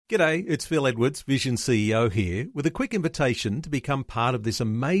G'day, it's Phil Edwards, Vision CEO here, with a quick invitation to become part of this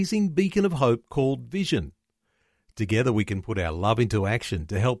amazing beacon of hope called Vision. Together we can put our love into action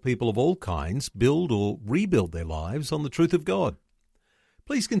to help people of all kinds build or rebuild their lives on the truth of God.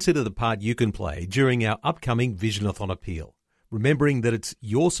 Please consider the part you can play during our upcoming Visionathon appeal, remembering that it's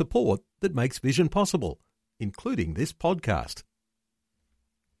your support that makes Vision possible, including this podcast.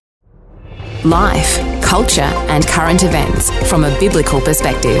 Life, culture and current events from a biblical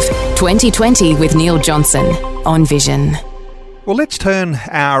perspective. 2020 with Neil Johnson on Vision. Well, let's turn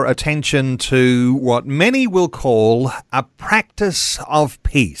our attention to what many will call a practice of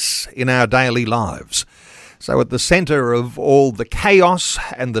peace in our daily lives. So at the centre of all the chaos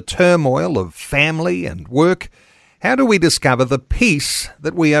and the turmoil of family and work, how do we discover the peace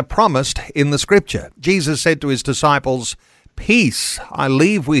that we are promised in the Scripture? Jesus said to his disciples, "Peace I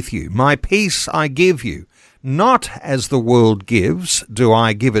leave with you, my peace I give you. Not as the world gives, do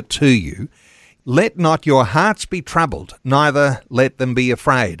I give it to you. Let not your hearts be troubled, neither let them be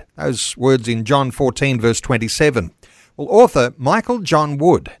afraid." Those words in John 14, verse 27. Well, author Michael John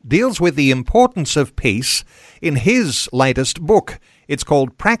Wood deals with the importance of peace in his latest book. It's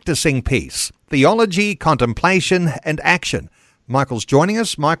called Practicing Peace, Theology, Contemplation and Action. Michael's joining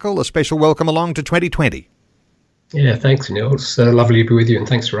us. Michael, a special welcome along to 2020. Yeah, thanks, Neil. It's lovely to be with you, and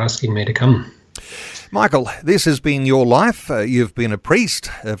thanks for asking me to come. Michael, this has been your life. You've been a priest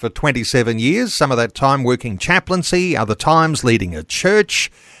for 27 years, some of that time working chaplaincy, other times leading a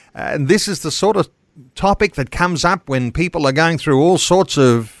church. And this is the sort of topic that comes up when people are going through all sorts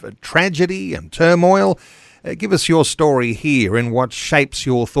of tragedy and turmoil. Give us your story here and what shapes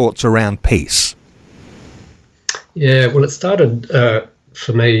your thoughts around peace. Yeah, well, it started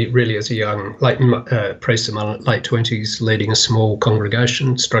for me really as a young priest in my late 20s, leading a small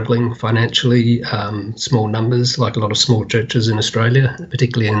congregation, struggling financially, small numbers, like a lot of small churches in Australia,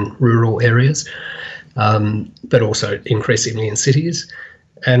 particularly in rural areas, but also increasingly in cities,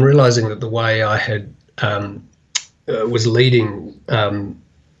 and realising that the way I had was leading,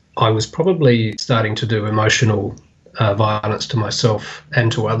 I was probably starting to do emotional violence to myself and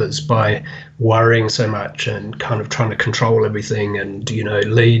to others by worrying so much and kind of trying to control everything and,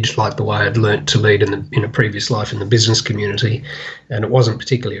 lead like the way I'd learnt to lead in a previous life in the business community. And it wasn't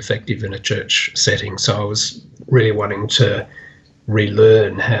particularly effective in a church setting. So I was really wanting to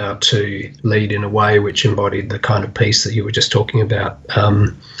relearn how to lead in a way which embodied the kind of peace that you were just talking about.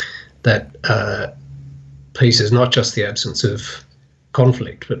 That peace is not just the absence of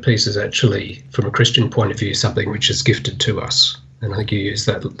conflict, but peace is actually, from a Christian point of view, something which is gifted to us. And I think you used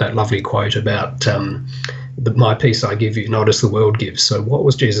that lovely quote about my peace I give you, not as the world gives. So what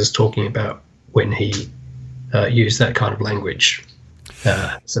was Jesus talking about when he used that kind of language?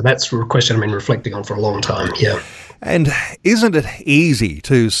 So that's a question I've been reflecting on for a long time, yeah. And isn't it easy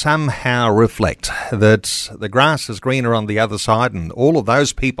to somehow reflect that the grass is greener on the other side and all of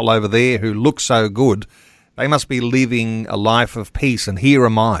those people over there who look so good, they must be living a life of peace, and here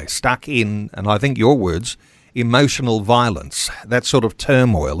am I, stuck in, and I think your words, emotional violence, that sort of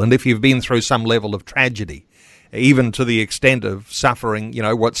turmoil. And if you've been through some level of tragedy, even to the extent of suffering,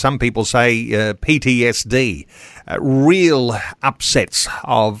 what some people say, PTSD, real upsets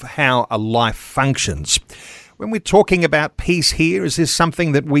of how a life functions. When we're talking about peace here, is this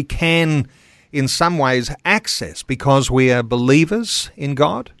something that we can, in some ways, access because we are believers in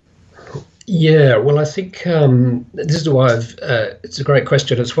God? Yeah, well, I think this is why it's a great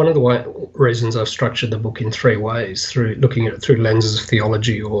question. It's one of the reasons I've structured the book in three ways, through looking at it through lenses of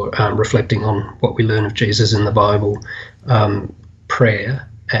theology or reflecting on what we learn of Jesus in the Bible, prayer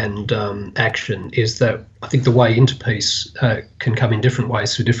and action, is that I think the way into peace can come in different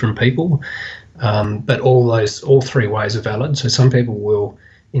ways for different people, but all three ways are valid. So some people will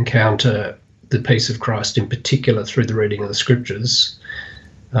encounter the peace of Christ in particular through the reading of the Scriptures.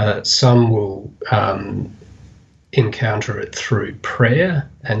 Some will encounter it through prayer,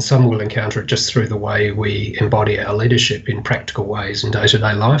 and some will encounter it just through the way we embody our leadership in practical ways in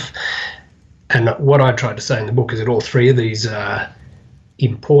day-to-day life. And what I tried to say in the book is that all three of these are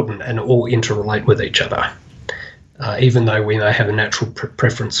important and all interrelate with each other, even though we may have a natural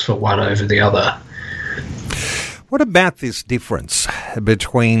preference for one over the other. What about this difference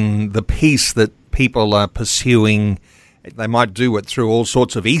between the peace that people are pursuing? They might do it through all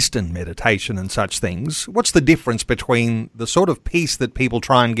sorts of Eastern meditation and such things. What's the difference between the sort of peace that people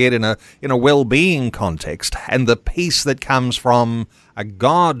try and get in a well-being context and the peace that comes from a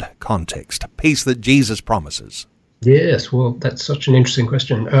God context, peace that Jesus promises? Yes, well, that's such an interesting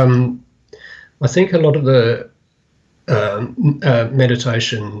question. I think a lot of the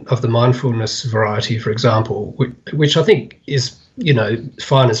meditation of the mindfulness variety, for example, which I think is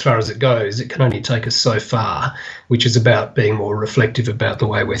fine as far as it goes. It can only take us so far, which is about being more reflective about the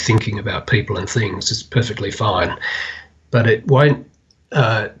way we're thinking about people and things. It's perfectly fine. But it won't,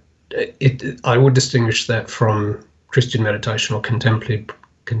 I would distinguish that from Christian meditation or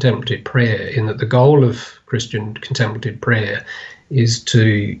contemplative prayer, in that the goal of Christian contemplative prayer is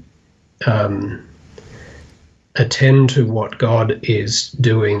to attend to what God is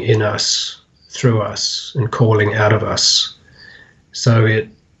doing in us, through us, and calling out of us. So it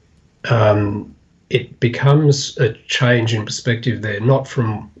becomes a change in perspective there, not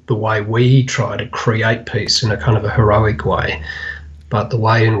from the way we try to create peace in a kind of a heroic way, but the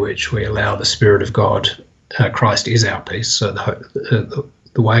way in which we allow the Spirit of God, Christ is our peace, so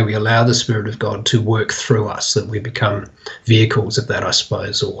the way we allow the Spirit of God to work through us, that we become vehicles of that, I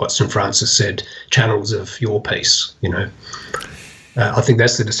suppose, or what St. Francis said, channels of your peace, I think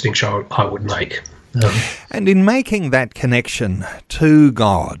that's the distinction I would make. And in making that connection to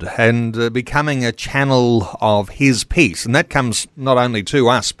God and becoming a channel of His peace, and that comes not only to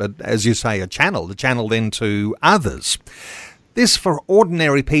us, but as you say, the channel then to others. This for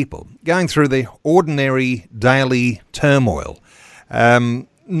ordinary people going through the ordinary daily turmoil,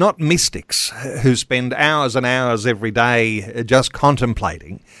 not mystics who spend hours and hours every day just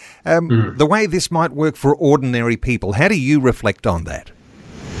contemplating. The way this might work for ordinary people, how do you reflect on that?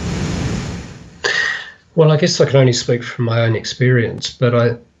 Well, I guess I can only speak from my own experience, but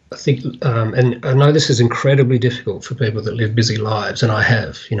I think, and I know this is incredibly difficult for people that live busy lives, and I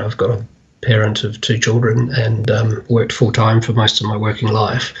have. I've got a parent of 2 children and worked full-time for most of my working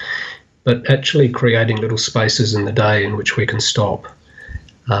life, but actually creating little spaces in the day in which we can stop,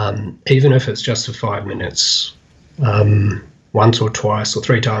 even if it's just for 5 minutes, once or twice or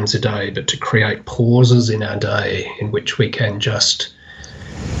 3 times a day, but to create pauses in our day in which we can just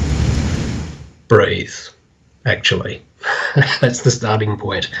breathe, actually. That's the starting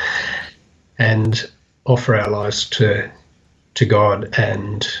point. And offer our lives to God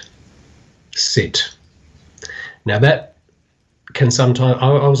and sit. Now that can sometimes...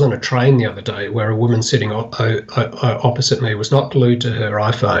 I was on a train the other day where a woman sitting opposite me was not glued to her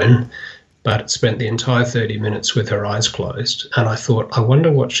iPhone, but spent the entire 30 minutes with her eyes closed. And I thought, I wonder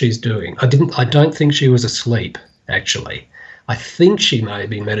what she's doing. I don't think she was asleep, actually. I think she may have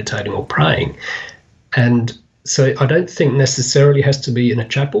been meditating or praying. And so I don't think necessarily has to be in a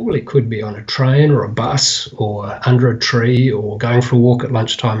chapel. It could be on a train or a bus or under a tree or going for a walk at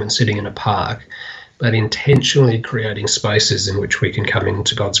lunchtime and sitting in a park, but intentionally creating spaces in which we can come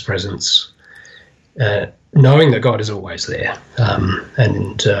into God's presence, knowing that God is always there,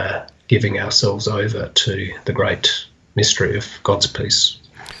 and giving ourselves over to the great mystery of God's peace.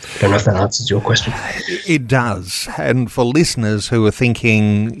 I don't know if that answers your question. It does. And for listeners who are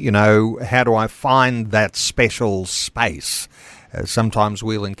thinking, how do I find that special space? Sometimes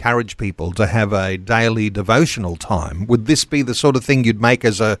we'll encourage people to have a daily devotional time. Would this be the sort of thing you'd make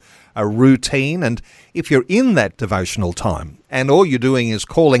as a routine? And if you're in that devotional time and all you're doing is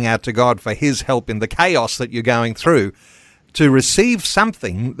calling out to God for His help in the chaos that you're going through, to receive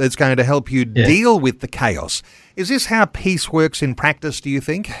something that's going to help you deal with the chaos. Is this how peace works in practice, do you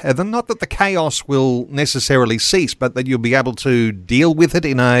think? Not that the chaos will necessarily cease, but that you'll be able to deal with it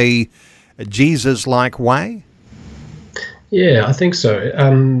in a Jesus-like way? Yeah, I think so.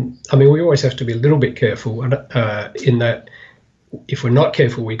 We always have to be a little bit careful in that if we're not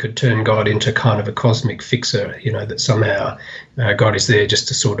careful, we could turn God into kind of a cosmic fixer, that somehow God is there just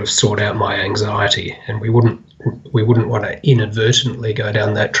to sort of sort out my anxiety, and we wouldn't want to inadvertently go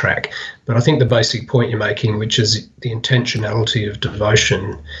down that track. But I think the basic point you're making, which is the intentionality of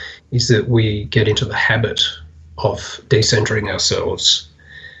devotion, is that we get into the habit of decentering ourselves.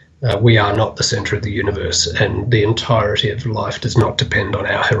 We are not the centre of the universe, and the entirety of life does not depend on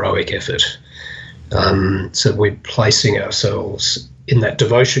our heroic effort. So we're placing ourselves in that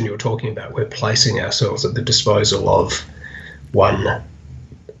devotion you're talking about. We're placing ourselves at the disposal of one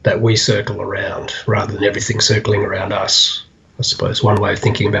that we circle around rather than everything circling around us. I suppose one way of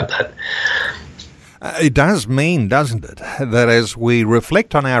thinking about that. It does mean, doesn't it, that as we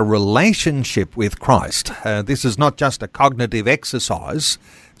reflect on our relationship with Christ, this is not just a cognitive exercise.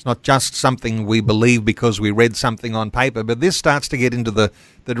 It's not just something we believe because we read something on paper, but this starts to get into the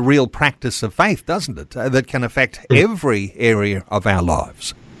real practice of faith, doesn't it, that can affect every area of our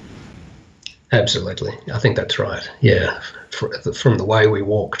lives. Absolutely. I think that's right. Yeah. From the way we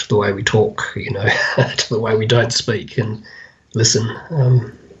walk to the way we talk, to the way we don't speak and listen.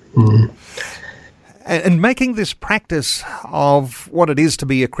 And making this practice of what it is to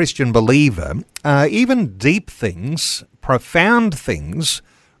be a Christian believer, even deep things, profound things,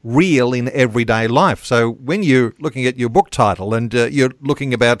 real in everyday life. So when you're looking at your book title and you're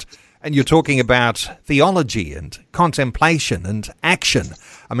talking about theology and contemplation and action,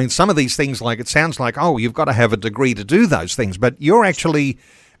 I mean, some of these things, like, it sounds like, oh, you've got to have a degree to do those things, but you're actually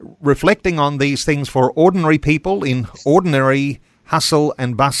reflecting on these things for ordinary people in ordinary hustle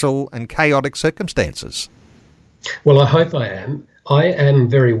and bustle and chaotic circumstances. Well, I hope I am. I am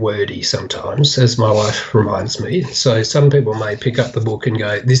very wordy sometimes, as my wife reminds me. So some people may pick up the book and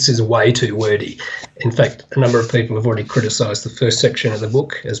go, this is way too wordy. In fact, a number of people have already criticised the first section of the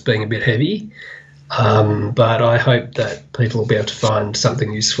book as being a bit heavy. But I hope that people will be able to find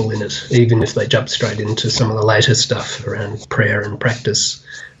something useful in it, even if they jump straight into some of the later stuff around prayer and practice.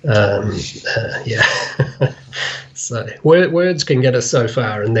 So words can get us so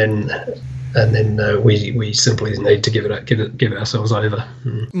far, and then we simply need to give ourselves over.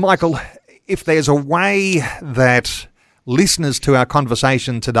 Michael, if there's a way that listeners to our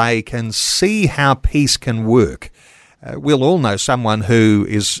conversation today can see how peace can work, we'll all know someone who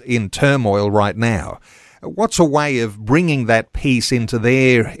is in turmoil right now. What's a way of bringing that peace into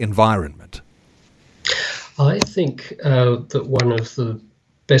their environment? I think that one of the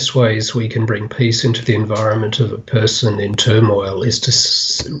best ways we can bring peace into the environment of a person in turmoil is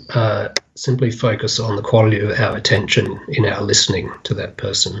to simply focus on the quality of our attention in our listening to that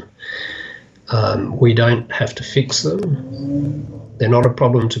person. We don't have to fix them. They're not a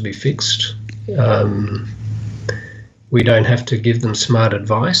problem to be fixed. We don't have to give them smart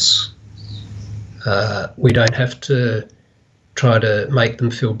advice. We don't have to try to make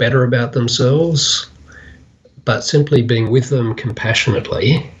them feel better about themselves, but simply being with them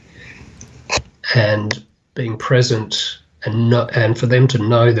compassionately and being present and for them to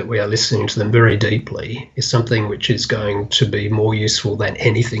know that we are listening to them very deeply is something which is going to be more useful than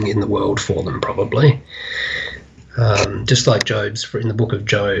anything in the world for them, probably. Just like Job's, in the book of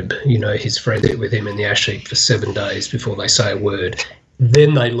Job, his friends sit with him in the ash heap for 7 days before they say a word.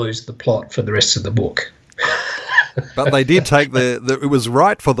 Then they lose the plot for the rest of the book. But they did take it was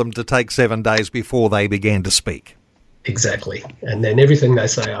right for them to take 7 days before they began to speak. Exactly. And then everything they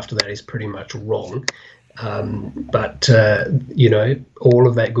say after that is pretty much wrong. But all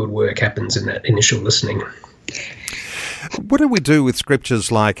of that good work happens in that initial listening. What do we do with scriptures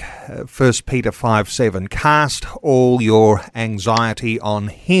like 1 Peter 5:7? Cast all your anxiety on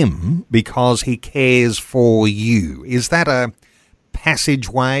him because he cares for you. Is that a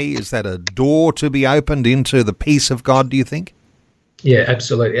passageway? Is that a door to be opened into the peace of God, do you think? Yeah,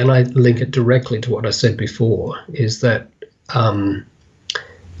 absolutely. And I link it directly to what I said before, is that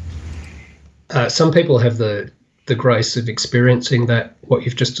some people have the grace of experiencing that, what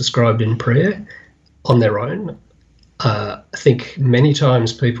you've just described in prayer, on their own. I think many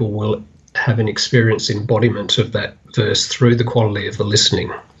times people will have an experience embodiment of that verse through the quality of the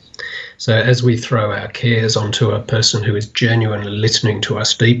listening. So as we throw our cares onto a person who is genuinely listening to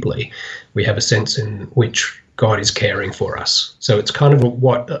us deeply, we have a sense in which God is caring for us. So it's kind of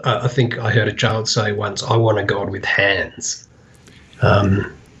what I think I heard a child say once, I want a God with hands.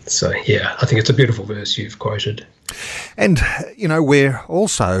 So, yeah, I think it's a beautiful verse you've quoted. And, we're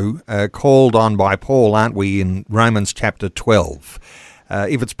also called on by Paul, aren't we, in Romans chapter 12.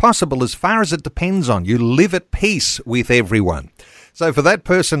 If it's possible, as far as it depends on you, live at peace with everyone. So for that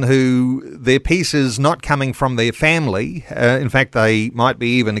person who their peace is not coming from their family, in fact, they might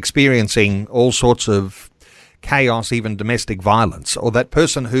be even experiencing all sorts of chaos, even domestic violence, or that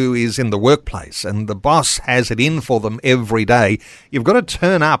person who is in the workplace and the boss has it in for them every day, you've got to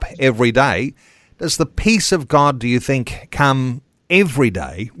turn up every day. Does the peace of God, do you think, come every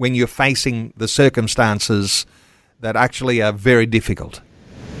day when you're facing the circumstances that actually are very difficult?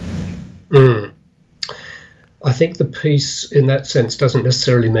 I think the peace in that sense doesn't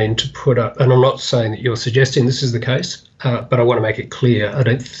necessarily mean to put up, and I'm not saying that you're suggesting this is the case, but I want to make it clear. I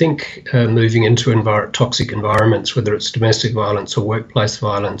don't think moving into toxic environments, whether it's domestic violence or workplace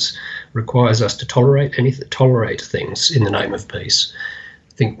violence, requires us to tolerate things in the name of peace.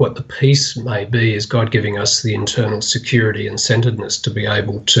 I think what the peace may be is God giving us the internal security and centeredness to be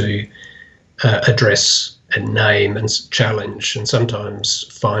able to address and name and challenge and sometimes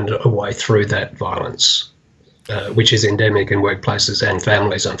find a way through that violence. Which is endemic in workplaces and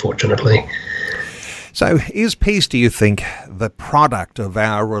families, unfortunately. So is peace, do you think, the product of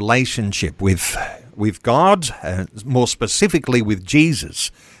our relationship with God, more specifically with Jesus,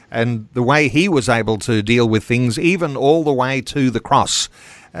 and the way he was able to deal with things even all the way to the cross?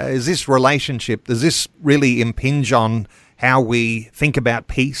 Is this relationship, does this really impinge on how we think about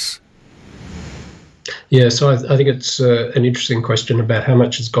peace? Yeah, so I think it's an interesting question about how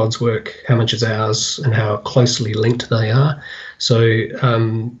much is God's work, how much is ours, and how closely linked they are. So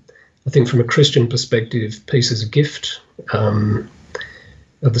I think from a Christian perspective, peace is a gift of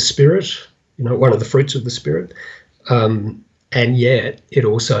the Spirit, one of the fruits of the Spirit. And yet it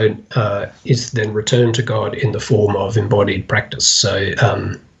also is then returned to God in the form of embodied practice. So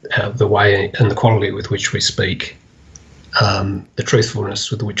the way and the quality with which we speak, the truthfulness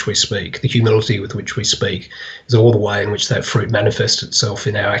with which we speak, the humility with which we speak, is all the way in which that fruit manifests itself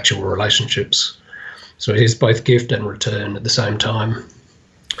in our actual relationships. So it is both gift and return at the same time.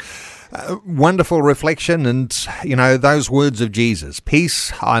 Wonderful reflection, and those words of Jesus: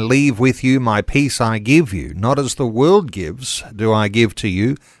 peace I leave with you, my peace I give you, not as the world gives do I give to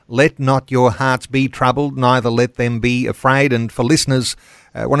you. Let not your hearts be troubled, neither let them be afraid. And for listeners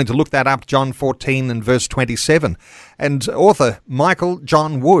wanting to look that up, John 14 and verse 27. And author Michael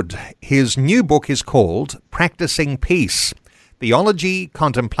John Wood, his new book is called Practicing Peace: Theology,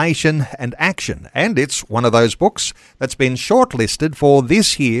 Contemplation and Action, and it's one of those books that's been shortlisted for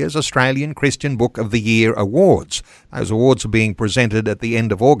this year's Australian Christian Book of the Year Awards. Those awards are being presented at the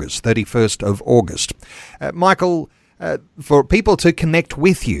end of August, 31st of August. Michael, for people to connect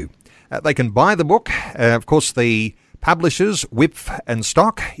with you, they can buy the book. Of course, the publishers, Wipf and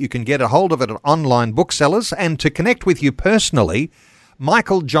Stock, you can get a hold of it at online booksellers, and to connect with you personally,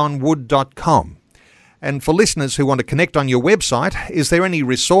 michaeljohnwood.com. And for listeners who want to connect on your website, is there any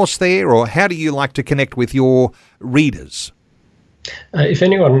resource there, or how do you like to connect with your readers? If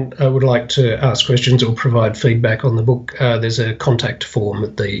anyone would like to ask questions or provide feedback on the book, there's a contact form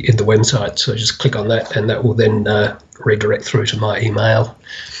in the website. So just click on that, and that will then redirect through to my email.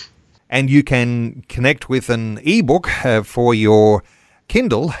 And you can connect with an ebook for your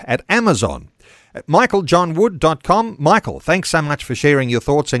Kindle at Amazon. michaeljohnwood.com. Michael, thanks so much for sharing your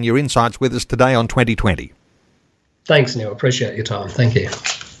thoughts and your insights with us today on 2020. Thanks, Neil. Appreciate your time. Thank you.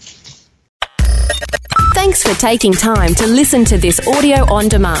 Thanks for taking time to listen to this audio on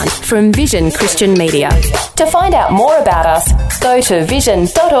demand from Vision Christian Media. To find out more about us, go to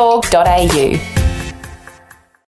vision.org.au.